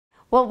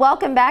Well,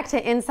 welcome back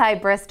to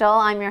Inside Bristol.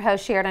 I'm your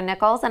host, Sheridan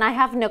Nichols, and I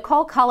have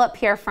Nicole Cullip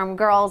here from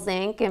Girls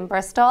Inc. in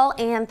Bristol.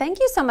 And thank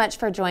you so much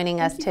for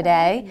joining us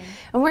today.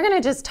 And we're going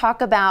to just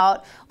talk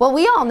about, well,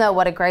 we all know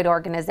what a great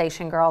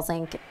organization Girls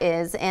Inc.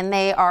 is, and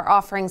they are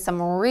offering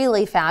some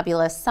really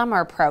fabulous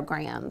summer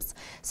programs.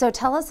 So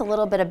tell us a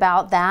little bit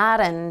about that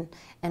and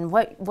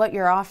what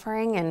you're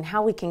offering and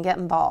how we can get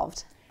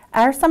involved.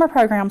 Our summer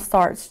program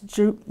starts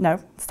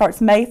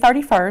May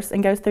 31st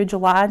and goes through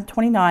July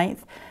 29th.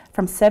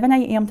 From 7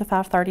 a.m. to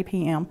 5:30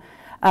 p.m.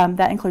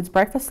 That includes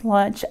breakfast,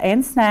 lunch,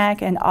 and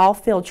snack, and all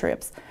field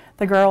trips.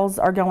 The girls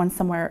are going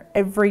somewhere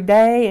every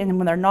day, and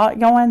when they're not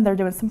going, they're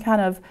doing some kind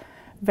of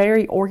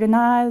very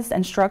organized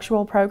and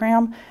structural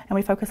program, and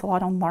we focus a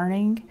lot on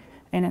learning,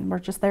 and we're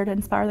just there to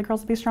inspire the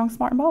girls to be strong,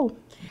 smart, and bold.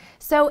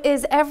 So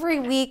is every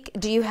week,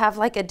 do you have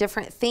like a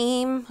different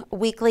theme,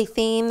 weekly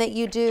theme that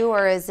you do,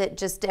 or is it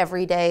just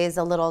every day is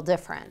a little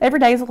different? Every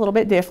day is a little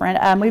bit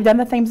different. We've done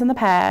the themes in the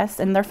past,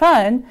 and they're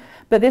fun,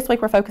 but this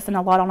week we're focusing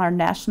a lot on our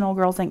National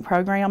Girls Inc.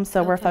 program,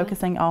 so we're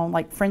focusing on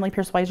like Friendly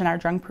Persuasion, our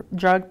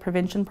drug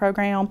prevention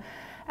program,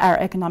 our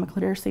economic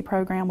literacy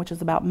program, which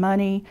is about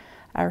money,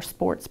 our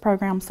sports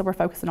program, so we're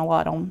focusing a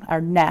lot on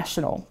our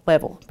national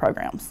level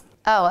programs.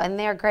 Oh, and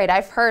they're great.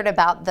 I've heard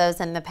about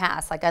those in the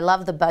past. Like I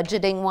love the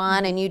budgeting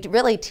one, and you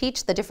really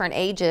teach the different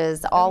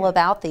ages all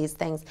about these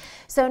things.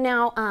 So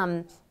now,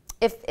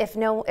 if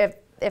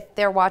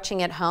they're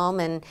watching at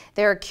home and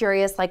they're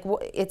curious, like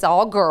it's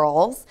all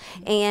girls,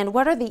 and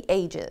what are the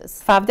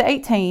ages? 5 to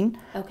 18,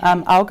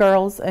 all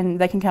girls, and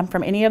they can come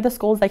from any of the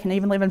schools. They can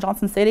even live in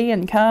Johnson City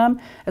and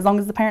come, as long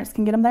as the parents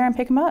can get them there and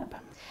pick them up.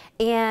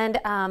 And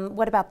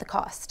what about the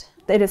cost?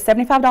 It is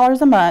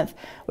 $75 a month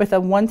with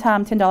a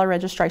one-time $10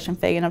 registration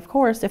fee. And of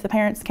course, if the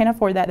parents can't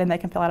afford that, then they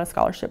can fill out a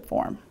scholarship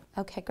form.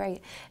 Okay,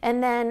 great.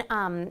 And then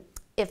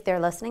if they're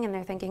listening and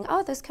they're thinking,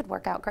 oh, this could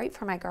work out great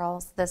for my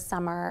girls this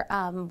summer,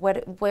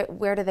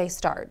 where do they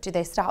start? Do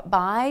they stop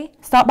by?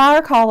 Stop by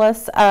or call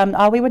us.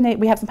 All we would need,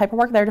 we have some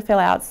paperwork there to fill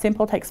out.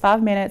 Simple, takes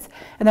 5 minutes.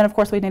 And then of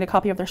course we need a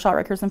copy of their shot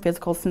records and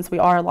physicals since we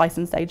are a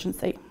licensed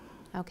agency.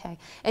 Okay,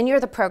 and you're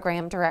the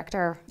program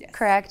director,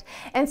 correct?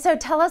 And so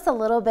tell us a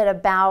little bit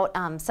about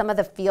some of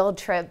the field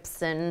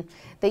trips and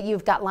that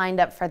you've got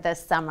lined up for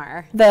this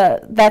summer.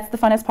 That's the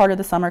funnest part of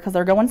the summer because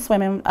they're going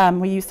swimming.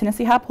 We use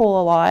Tennessee High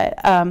Pool a lot,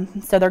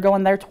 so they're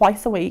going there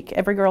twice a week.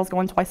 Every girl's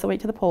going twice a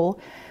week to the pool.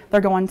 They're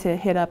going to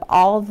hit up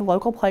all of the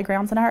local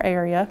playgrounds in our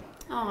area.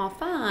 Oh,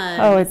 fun.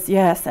 Oh,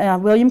 yes.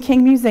 William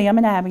King Museum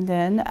in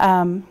Abingdon,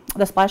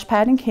 the splash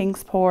pad in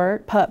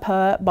Kingsport,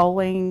 putt-putt,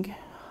 bowling.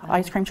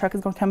 Ice cream truck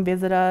is going to come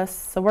visit us.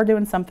 So we're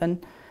doing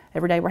something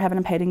every day. We're having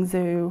a petting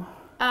zoo.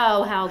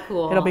 Oh, how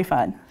cool. It'll be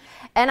fun.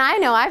 And I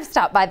know I've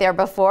stopped by there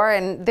before,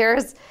 and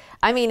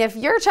I mean, if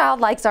your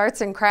child likes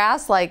arts and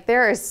crafts, like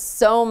there is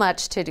so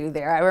much to do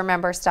there. I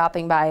remember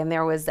stopping by and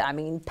there was, I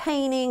mean,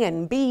 painting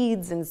and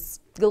beads and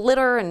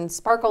glitter and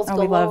sparkles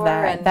galore. We love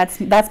that.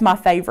 That's my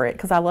favorite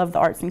because I love the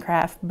arts and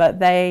crafts, but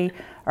they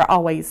are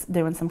always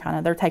doing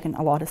they're taking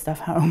a lot of stuff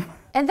home.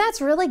 And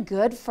that's really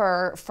good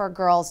for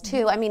girls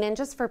too. I mean, and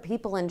just for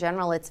people in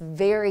general, it's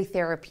very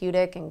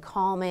therapeutic and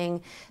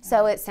calming.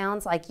 So it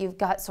sounds like you've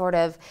got sort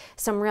of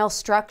some real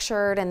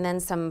structured and then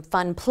some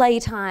fun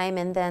playtime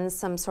and then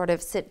some sort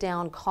of sit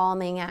down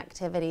calming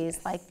activities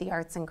like the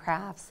arts and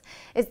crafts.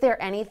 Is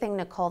there anything,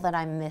 Nicole, that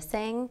I'm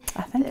missing?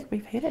 I think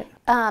we've hit it.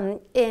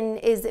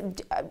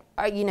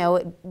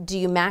 Do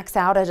you max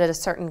out at a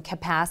certain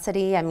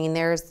capacity? I mean,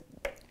 there's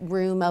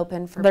room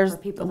open for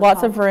people. There's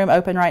lots of room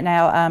open right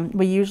now.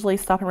 We usually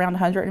stop around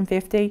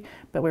 150,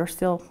 but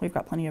we've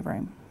got plenty of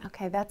room.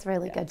 Okay, that's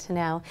really good to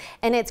know.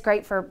 And it's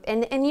great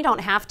and you don't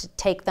have to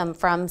take them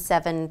from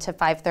 7 to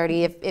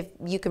 5:30 if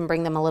you can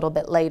bring them a little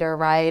bit later,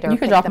 right? Or you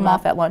could drop them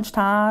off at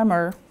lunchtime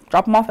or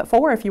drop them off at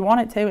 4 if you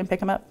wanted to and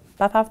pick them up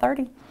by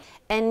 5:30.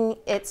 And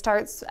it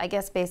starts, I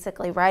guess,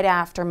 basically right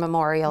after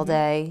Memorial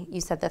Day.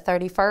 You said the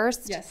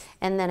 31st? Yes.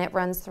 And then it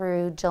runs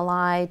through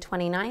July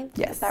 29th?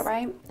 Yes. Is that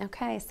right?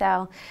 Okay,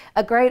 so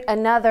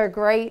another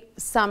great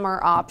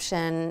summer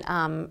option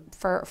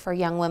for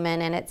young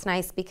women, and it's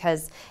nice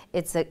because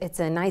it's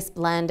a nice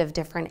blend of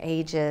different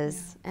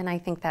ages, and I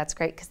think that's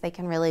great because they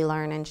can really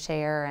learn and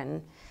share.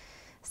 And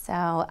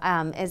so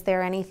is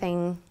there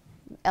anything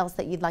else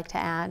that you'd like to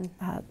add?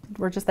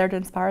 We're just there to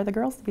inspire the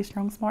girls to be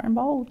strong, smart, and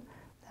bold.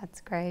 That's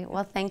great.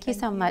 Well, thank you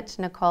so much,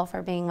 Nicole,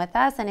 for being with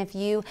us. And if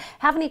you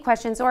have any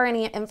questions or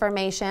any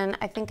information,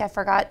 I think I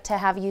forgot to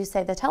have you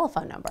say the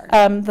telephone number.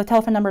 The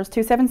telephone number is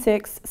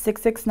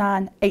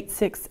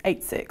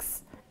 276-669-8686.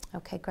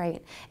 Okay,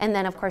 great. And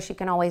then, of course, you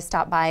can always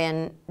stop by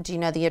and, do you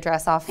know the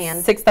address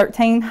offhand?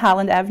 613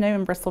 Highland Avenue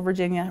in Bristol,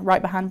 Virginia, right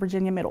behind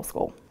Virginia Middle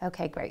School.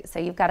 Okay, great. So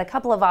you've got a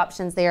couple of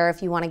options there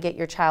if you want to get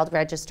your child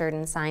registered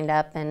and signed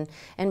up and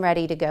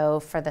ready to go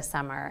for the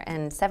summer.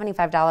 And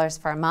 $75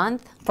 for a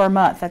month? For a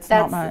month, that's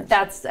not much.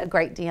 That's a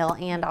great deal,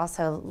 and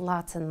also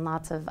lots and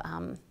lots of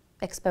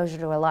exposure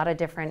to a lot of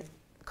different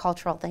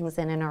cultural things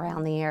in and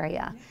around the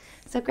area.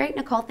 So great,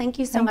 Nicole. Thank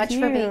you so much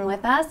for being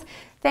with us.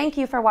 Thank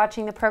you for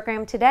watching the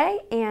program today,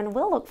 and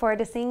we'll look forward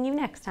to seeing you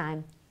next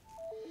time.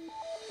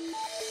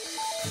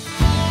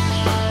 Bye.